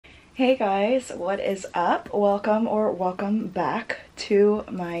Hey guys, what is up? Welcome back to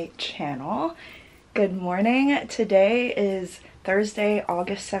my channel. Good morning. Today is Thursday,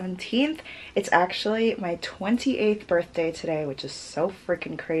 August 17th. It's actually my 28th birthday today, which is so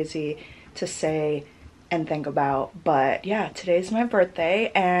freaking crazy to say and think about. But yeah, today's my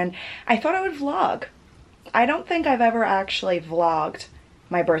birthday and I thought I would vlog. I don't think I've ever actually vlogged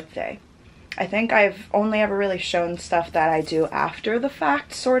my birthday. I think I've only ever really shown stuff that I do after the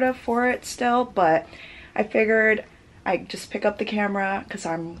fact, sort of, for it still, but I figured I'd just pick up the camera because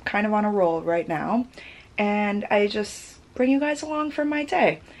I'm kind of on a roll right now, and I just bring you guys along for my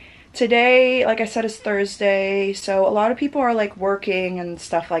day. Today, like I said, is Thursday, so a lot of people are like working and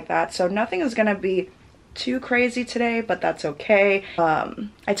stuff like that, so nothing is gonna be too crazy today, but that's okay.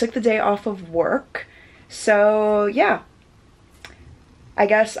 I took the day off of work, so yeah. I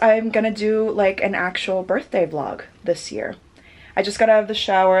guess I'm gonna do like an actual birthday vlog this year. I just got out of the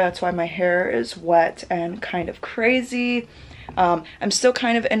shower, that's why my hair is wet and kind of crazy. I'm still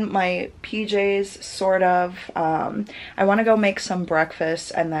kind of in my PJs, sort of. I want to go make some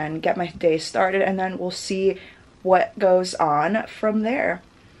breakfast and then get my day started, and then we'll see what goes on from there.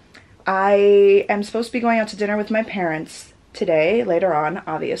 I am supposed to be going out to dinner with my parents today, later on,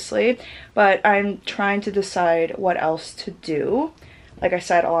 obviously, but I'm trying to decide what else to do. Like I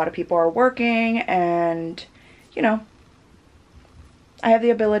said, a lot of people are working and, you know, I have the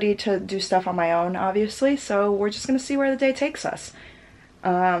ability to do stuff on my own, obviously, so we're just going to see where the day takes us.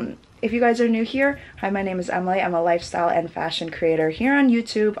 If you guys are new here, hi, my name is Emily. I'm a lifestyle and fashion creator here on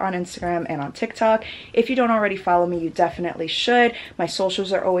YouTube, on Instagram, and on TikTok. If you don't already follow me, you definitely should. My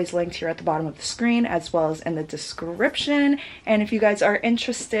socials are always linked here at the bottom of the screen, as well as in the description. And if you guys are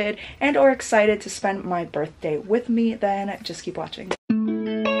interested and or excited to spend my birthday with me, then just keep watching.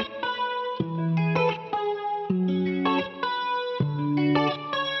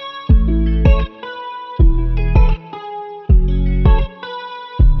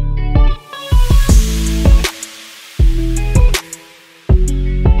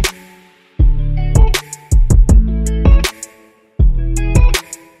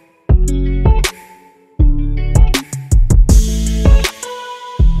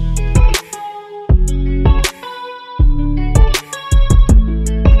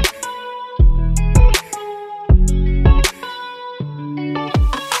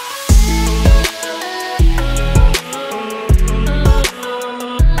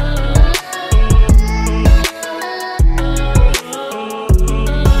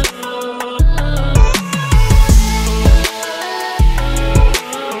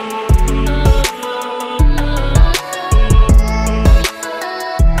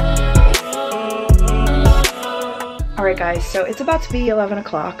 Alright guys, so it's about to be 11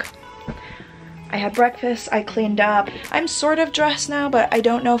 o'clock. I had breakfast, I cleaned up. I'm sort of dressed now, but I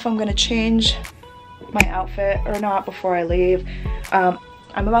don't know if I'm gonna change my outfit or not before I leave. I'm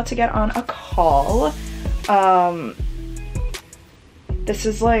about to get on a call. This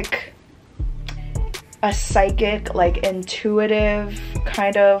is like a psychic, like intuitive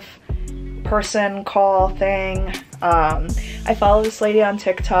kind of person call thing. I follow this lady on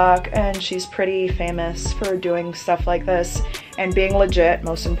TikTok and she's pretty famous for doing stuff like this and being legit,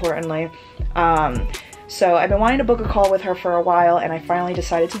 most importantly. So I've been wanting to book a call with her for a while and I finally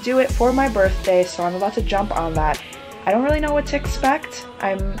decided to do it for my birthday, so I'm about to jump on that. I don't really know what to expect.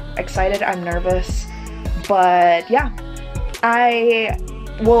 I'm excited, I'm nervous, but yeah. I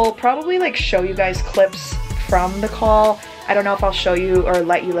will probably like show you guys clips from the call. I don't know if I'll show you or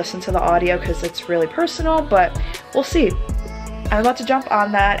let you listen to the audio because it's really personal, but we'll see. I'm about to jump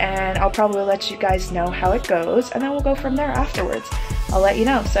on that and I'll probably let you guys know how it goes and then we'll go from there afterwards. I'll let you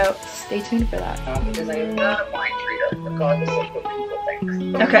know, so stay tuned for that. Because I am not a mind reader, regardless of what people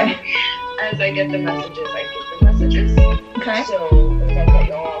think. Okay. As I get the messages, I give the messages. Okay. So if I cut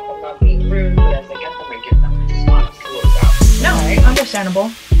you off, I'm not being rude, but as I get them, I give them. Just honestly about. No, right?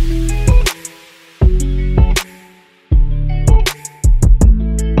 understandable.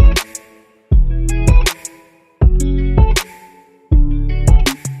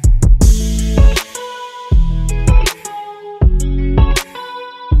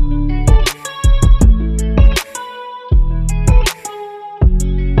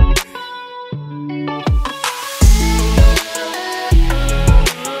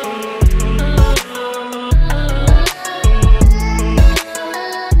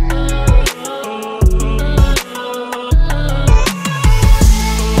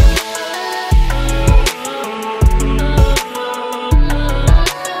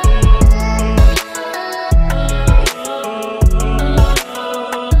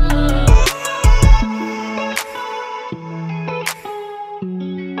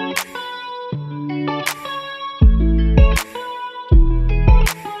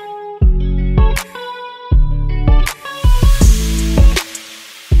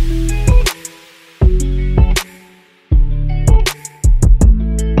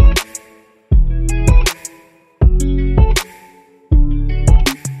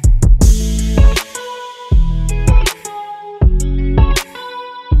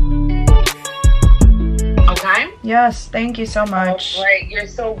 Yes, thank you so much. All right, you're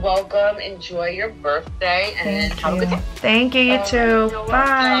so welcome. Enjoy your birthday and have a good day. Thank you, you too. You're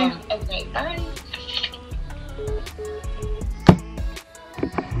Bye. welcome. Okay, bye.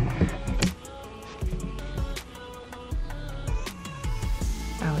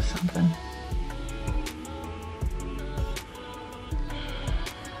 That was something.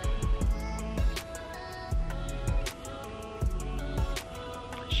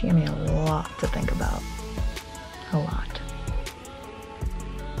 She gave me a lot to think about. A lot.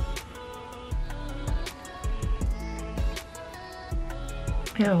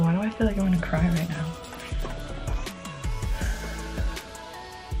 Ew, why do I feel like I want to cry right now?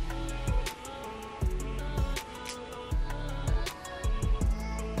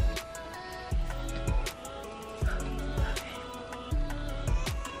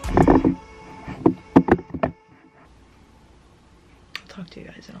 I'll talk to you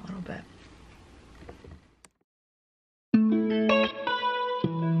guys in a little bit.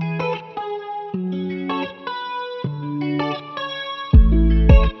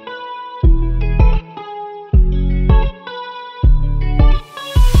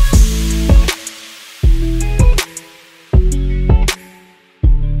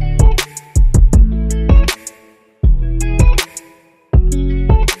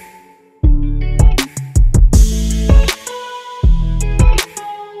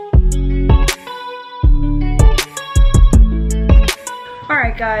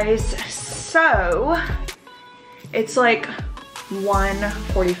 Guys, so it's like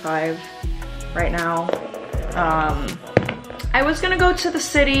 1:45 right now. I was gonna go to the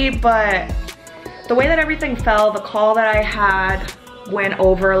city, but the way that everything fell, the call that I had went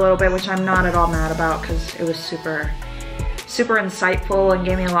over a little bit, which I'm not at all mad about because it was super insightful and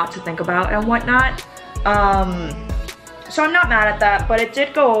gave me a lot to think about and whatnot. So I'm not mad at that, but it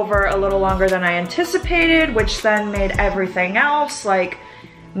did go over a little longer than I anticipated, which then made everything else, like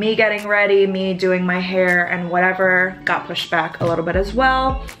me getting ready, me doing my hair and whatever, got pushed back a little bit as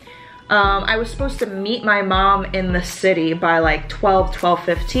well. I was supposed to meet my mom in the city by like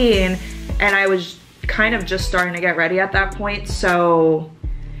 12:15, and I was kind of just starting to get ready at that point, so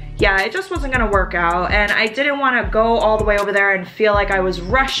yeah, it just wasn't gonna work out, and I didn't want to go all the way over there and feel like I was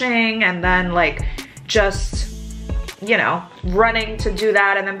rushing and then like just, you know, running to do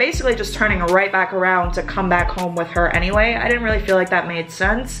that and then basically just turning right back around to come back home with her anyway. I didn't really feel like that made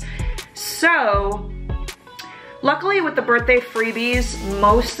sense. So luckily with the birthday freebies,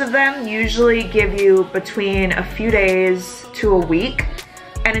 most of them usually give you between a few days to a week,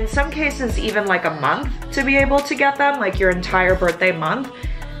 and in some cases even like a month to be able to get them, like your entire birthday month.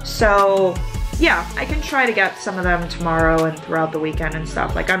 So yeah, I can try to get some of them tomorrow and throughout the weekend and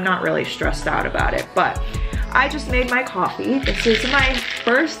stuff. Like, I'm not really stressed out about it, but I just made my coffee. This is my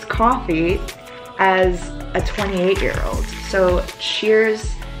first coffee as a 28-year-old. So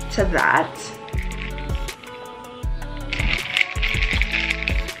cheers to that.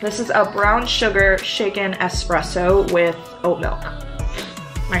 This is a brown sugar shaken espresso with oat milk.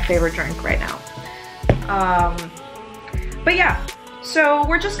 My favorite drink right now. But yeah, so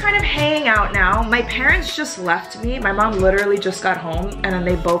we're just kind of hanging out now. My parents just left me. My mom literally just got home and then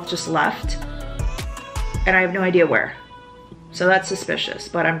they both just left. And I have no idea where. So that's suspicious,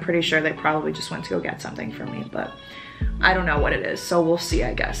 but I'm pretty sure they probably just went to go get something for me, but I don't know what it is, so we'll see,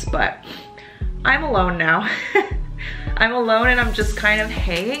 I guess. But I'm alone now. I'm alone and I'm just kind of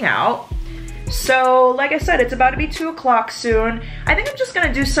hanging out. So like I said, it's about to be 2 o'clock soon. I think I'm just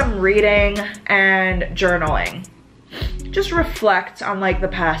gonna do some reading and journaling. Just reflect on like the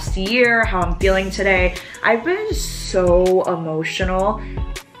past year, how I'm feeling today. I've been so emotional.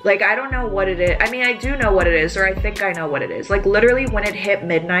 Like, I don't know what it is. I mean, I do know what it is, or I think I know what it is. Like, literally, when it hit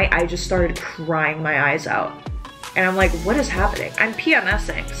midnight, I just started crying my eyes out. And I'm like, what is happening? I'm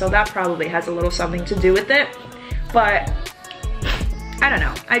PMSing, so that probably has a little something to do with it. But, I don't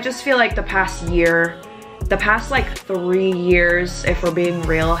know. I just feel like the past year, the past, like, 3 years, if we're being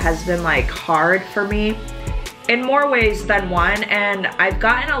real, has been, like, hard for me in more ways than one. And I've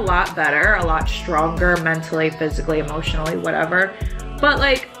gotten a lot better, a lot stronger mentally, physically, emotionally, whatever. But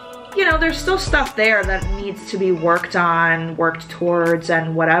like, you know, there's still stuff there that needs to be worked on, worked towards,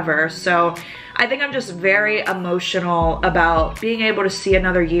 and whatever. So I think I'm just very emotional about being able to see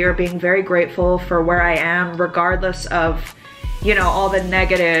another year, being very grateful for where I am, regardless of, you know, all the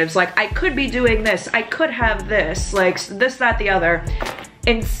negatives. Like, I could be doing this, I could have this, like this, that, the other.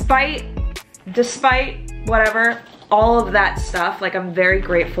 Despite whatever, all of that stuff, like, I'm very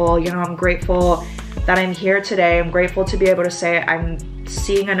grateful. You know, I'm grateful that I'm here today. I'm grateful to be able to say I'm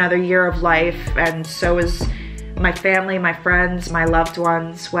seeing another year of life, and so is my family, my friends, my loved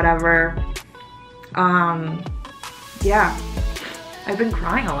ones, whatever. yeah, I've been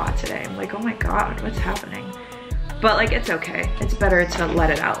crying a lot today. I'm like, oh my God, what's happening? But like, it's okay. It's better to let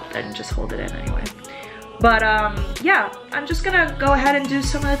it out than just hold it in anyway. But yeah, I'm just gonna go ahead and do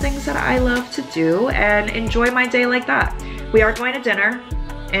some of the things that I love to do and enjoy my day like that. We are going to dinner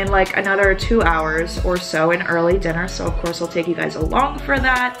in like another 2 hours or so, an early dinner. So of course I'll take you guys along for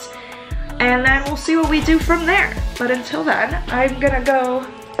that. And then we'll see what we do from there. But until then, I'm gonna go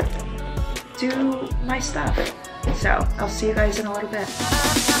do my stuff. So I'll see you guys in a little bit.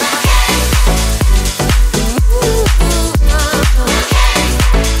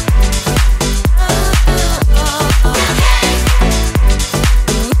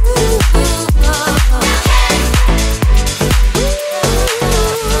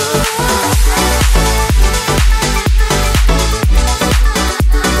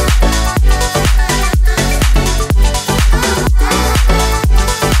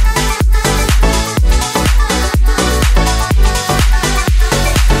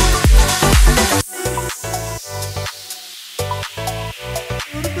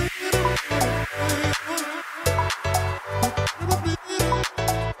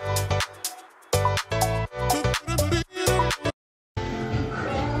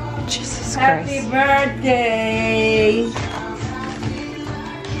 Jesus Christ. Happy birthday!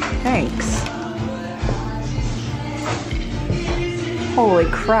 Thanks. Holy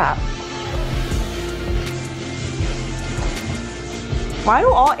crap. Why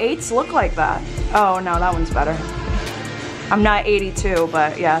do all 8s look like that? Oh no, that one's better. I'm not 82,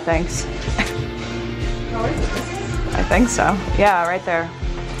 but yeah, thanks. I think so. Yeah, right there.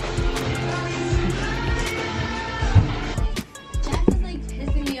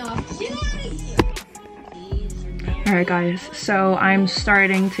 Alright guys, so I'm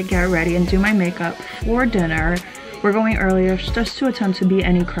starting to get ready and do my makeup for dinner. We're going earlier just to attempt to beat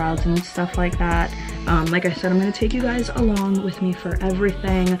any crowds and stuff like that. Like I said, I'm going to take you guys along with me for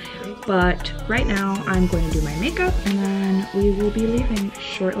everything. But right now, I'm going to do my makeup and then we will be leaving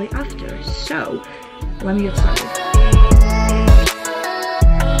shortly after. So, let me get started.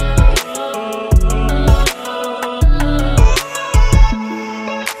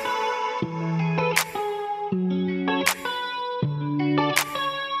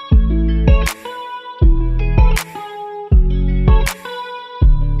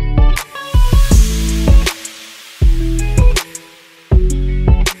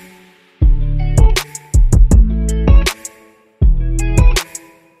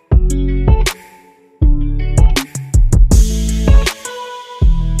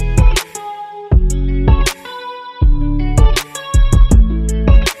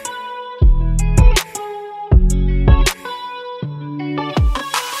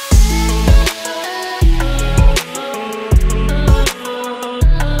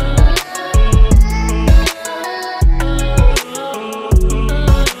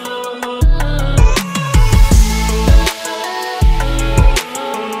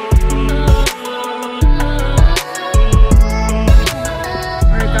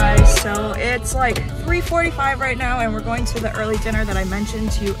 It's like 3:45 right now and we're going to the early dinner that I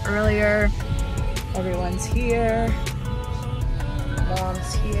mentioned to you earlier. Everyone's here.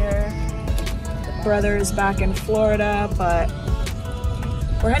 Mom's here. The brother is back in Florida, but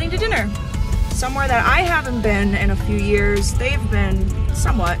we're heading to dinner. Somewhere that I haven't been in a few years. They've been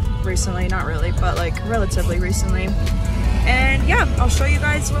somewhat recently, not really, but like relatively recently. And yeah, I'll show you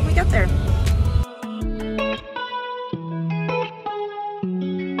guys when we get there.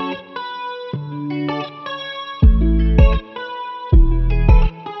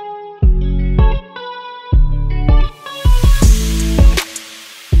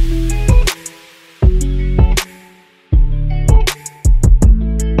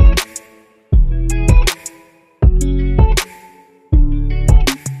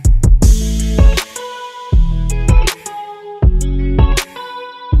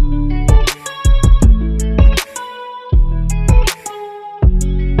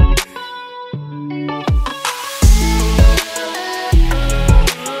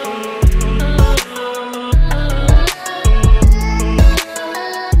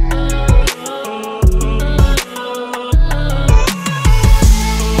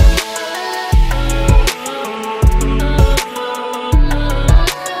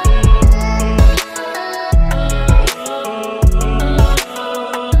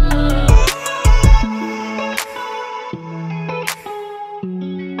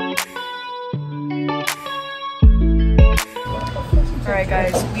 Alright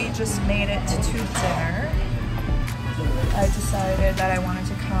guys, we just made it to dinner. I decided that I wanted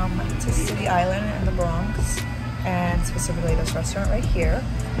to come to City Island in the Bronx, and specifically this restaurant right here,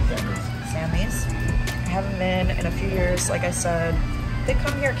 Sammy's. haven't been in a few years, like I said. They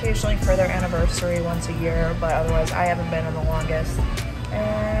come here occasionally for their anniversary once a year, but otherwise I haven't been in the longest.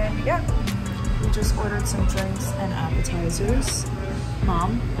 And yeah, we just ordered some drinks and appetizers.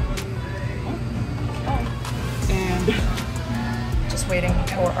 Mom. And just waiting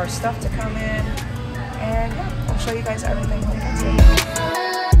for our stuff to come in. And yeah, I'll show you guys everything when it gets here.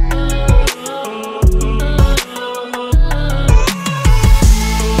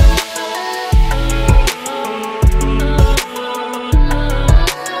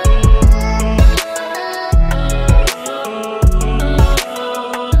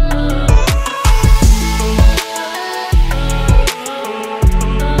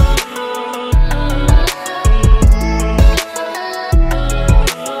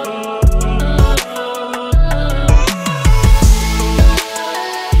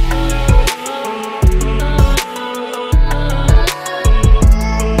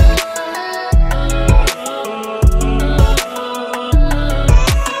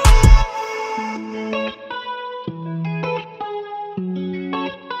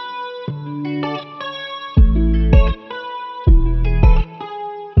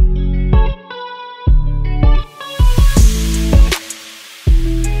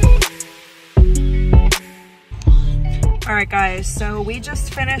 Alright guys, so we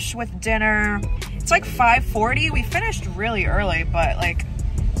just finished with dinner. It's like 5:40. We finished really early, but like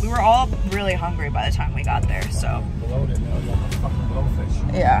we were all really hungry by the time we got there, so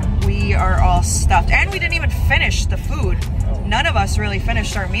yeah, we are all stuffed. And we didn't even finish the food. None of us really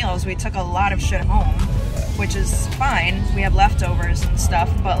finished our meals. We took a lot of shit home, which is fine. We have leftovers and stuff,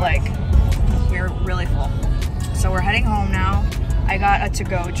 but like we're really full. So we're heading home now. I got a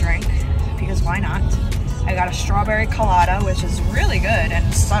to-go drink because why not? I got a strawberry colada, which is really good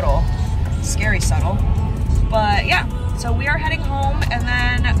and subtle, scary subtle. But yeah, so we are heading home, and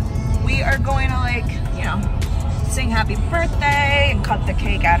then we are going to, like, you know, sing happy birthday and cut the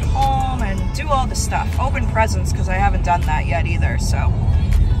cake at home and do all the stuff. Open presents, because I haven't done that yet either. So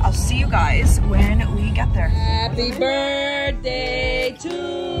I'll see you guys when we get there. Happy birthday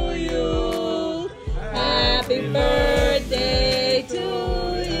to you. Happy birthday to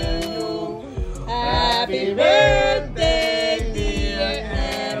you. Happy birthday, dear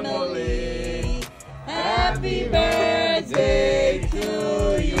Emily. Happy birthday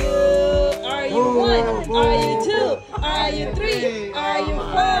to you. Are you one? Are you two? Are you three? Are you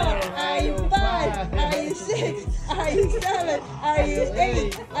four? Are you five? Are you six? Are you seven? Are you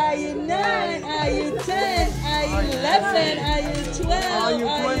eight? Are you nine? Are you 10? Are you 11? Are you 12? Are you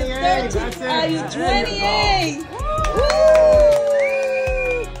 13? Are you 28? Woo!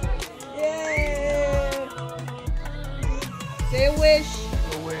 Say a wish.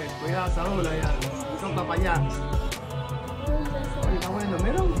 Cuidado, salud, allá. Salta para allá. ¿Estamos en el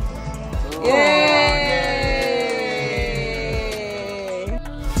middle? Yay!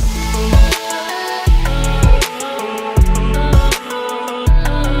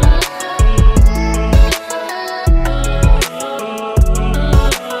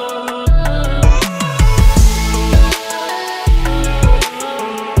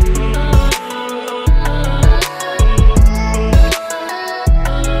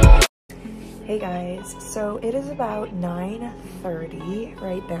 Hey guys, so it is about 9:30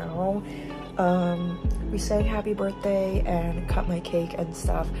 right now. We sang happy birthday and cut my cake and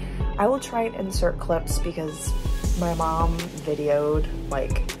stuff. I will try and insert clips because my mom videoed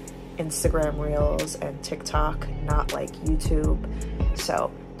like Instagram reels and TikTok, not like YouTube, so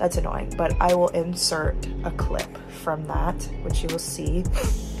that's annoying, but I will insert a clip from that, which you will see.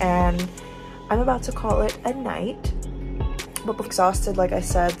 And I'm about to call it a night. But I'm exhausted, like I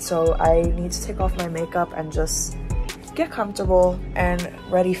said, so I need to take off my makeup and just get comfortable and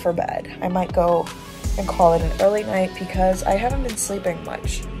ready for bed. I might go and call it an early night because I haven't been sleeping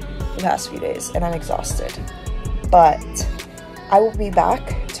much the past few days and I'm exhausted. But I will be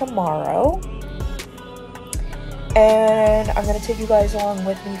back tomorrow and I'm gonna take you guys along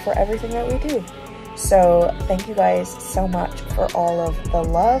with me for everything that we do. So thank you guys so much for all of the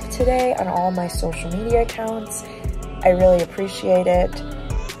love today on all my social media accounts. I really appreciate it,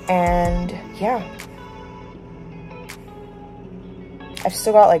 and yeah, I've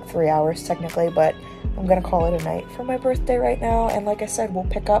still got like 3 hours technically, but I'm gonna call it a night for my birthday right now, and like I said, we'll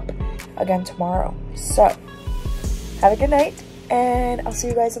pick up again tomorrow. So have a good night, and I'll see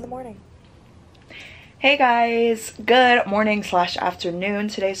you guys in the morning. Hey guys, good morning / afternoon.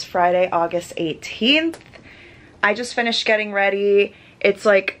 Today's Friday, August 18th. I just finished getting ready. It's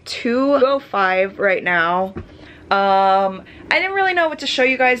like 2:05 right now. I didn't really know what to show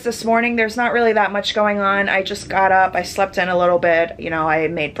you guys this morning. There's not really that much going on. I just got up, I slept in a little bit, you know, I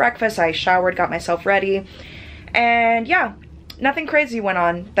made breakfast, I showered, got myself ready, and yeah, nothing crazy went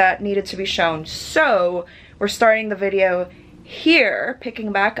on that needed to be shown. So we're starting the video here,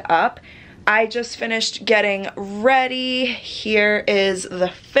 picking back up. I just finished getting ready. Here is the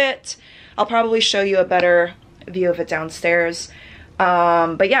fit. I'll probably show you a better view of it downstairs.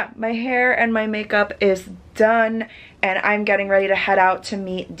 But yeah, my hair and my makeup is done, and I'm getting ready to head out to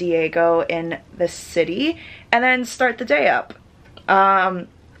meet Diego in the city and then start the day up. I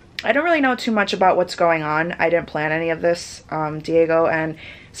don't really know too much about what's going on. I didn't plan any of this. Diego and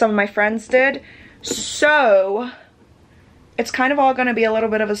some of my friends did. So it's kind of all going to be a little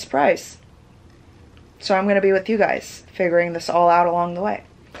bit of a surprise. So I'm going to be with you guys, figuring this all out along the way.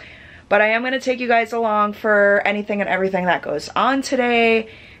 But I am going to take you guys along for anything and everything that goes on today.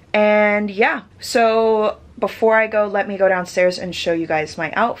 And yeah, so before I go, let me go downstairs and show you guys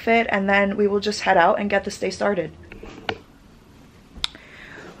my outfit, and then we will just head out and get this day started.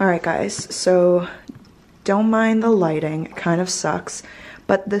 Alright guys, so don't mind the lighting, it kind of sucks,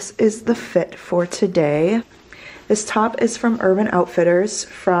 but this is the fit for today. This top is from Urban Outfitters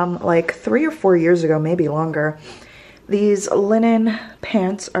from like 3 or 4 years ago, maybe longer. These linen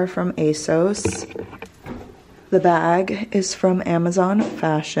pants are from ASOS. The bag is from Amazon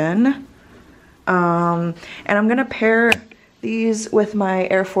Fashion. And I'm gonna pair these with my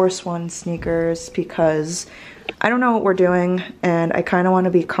Air Force One sneakers because I don't know what we're doing and I kind of want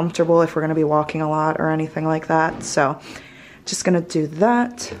to be comfortable if we're gonna be walking a lot or anything like that. So just gonna do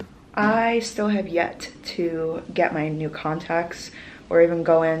that. I still have yet to get my new contacts or even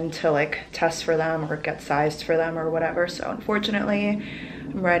go in to like test for them or get sized for them or whatever. So unfortunately,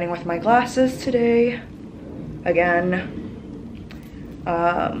 I'm riding with my glasses today again.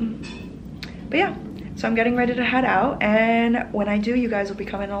 But yeah, so I'm getting ready to head out, and when I do, you guys will be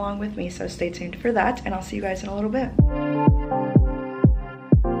coming along with me, so stay tuned for that, and I'll see you guys in a little bit.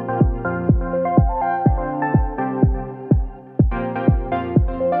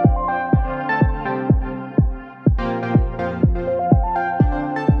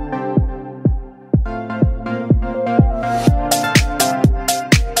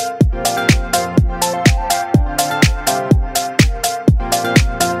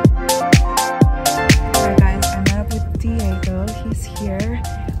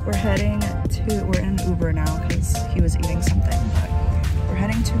 We're in an Uber now because he was eating something, but we're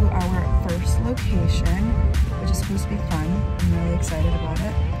heading to our first location, which is supposed to be fun. I'm really excited about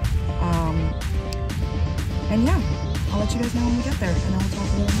it. And yeah, I'll let you guys know when we get there, and then we'll talk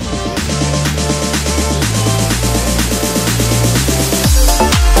a little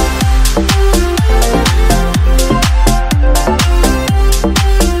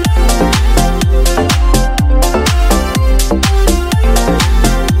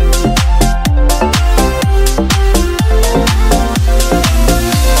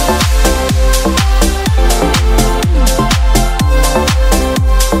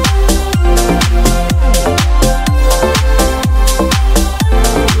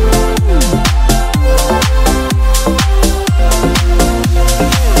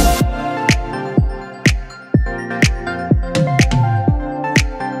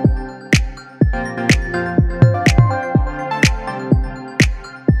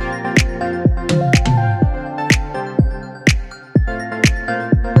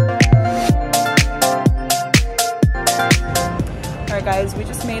guys, we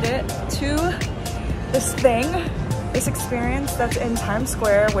just made it to this experience that's in Times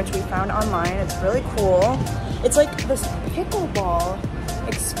Square, which we found online. It's really cool. It's like this pickleball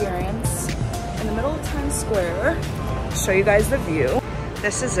experience in the middle of Times Square. I'll show you guys the view.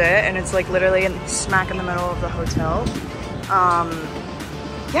 This is it, and it's like literally smack in the middle of the hotel.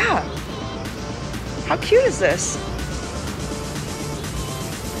 Yeah, how cute is this?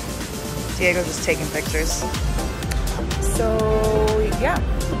 Diego's just taking pictures. So yeah,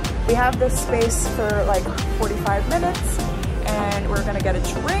 we have this space for like 45 minutes and we're gonna get a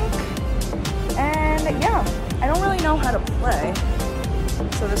drink, and yeah, I don't really know how to play,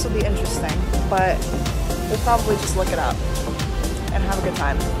 so this will be interesting, but we'll probably just look it up and have a good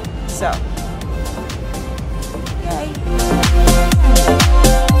time. So, yay!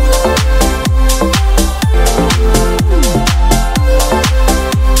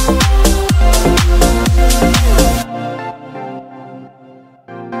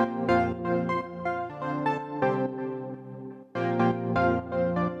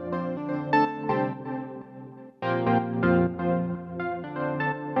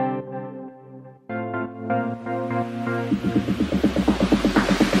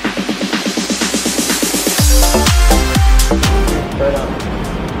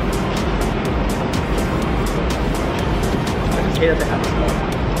 okay that they have this one.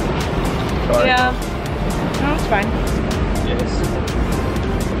 Sorry. Yeah. No, it's fine. Yes.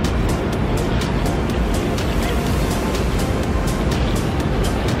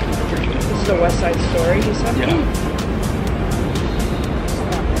 This is a West Side Story, he said? Yeah.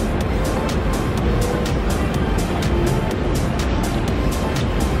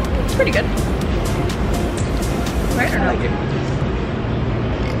 It's pretty good. Right or I no? like it.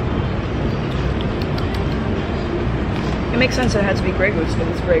 It makes sense that it had to be Grey Goose because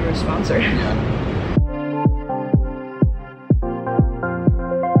it's Grey Goose sponsored. Yeah.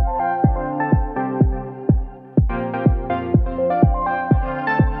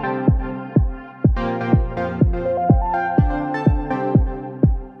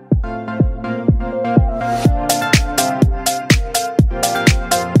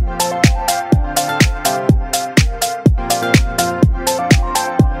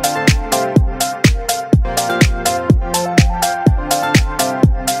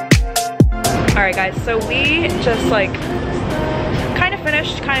 Alright guys, so we just like kind of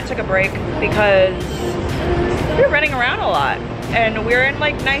finished, kind of took a break because we were running around a lot and we were in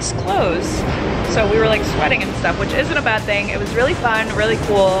like nice clothes. So we were like sweating and stuff, which isn't a bad thing. It was really fun, really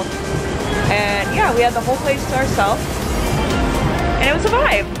cool. And yeah, we had the whole place to ourselves and it was a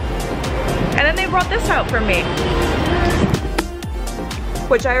vibe. And then they brought this out for me,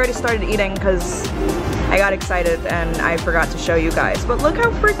 which I already started eating because I got excited and I forgot to show you guys. But look how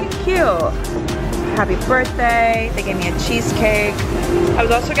freaking cute. Happy birthday. They gave me a cheesecake. I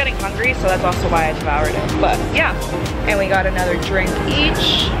was also getting hungry, so that's also why I devoured it. But yeah, and we got another drink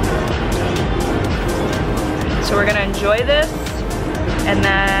each. So we're gonna enjoy this and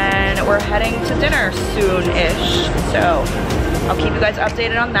then we're heading to dinner soon-ish. So I'll keep you guys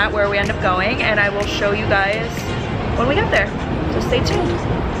updated on that, where we end up going, and I will show you guys when we get there. So stay tuned.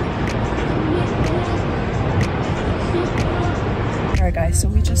 Alright guys, so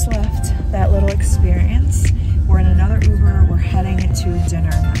we just left that little experience. We're in another Uber, we're heading to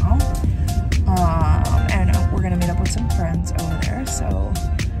dinner now. And we're gonna meet up with some friends over there. So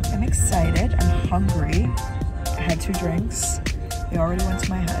I'm excited, I'm hungry. I had 2 drinks. They already went to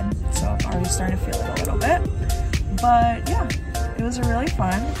my head, so I'm already starting to feel it a little bit. But yeah, it was really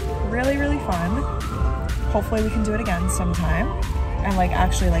fun, really fun. Hopefully we can do it again sometime and like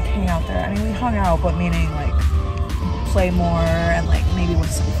actually like hang out there. I mean, we hung out, but meaning like play more and like maybe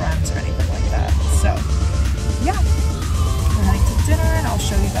with some friends or anything like that. So yeah, we're heading to dinner and I'll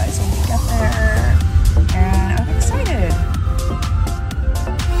show you guys when we get there, and I'm excited.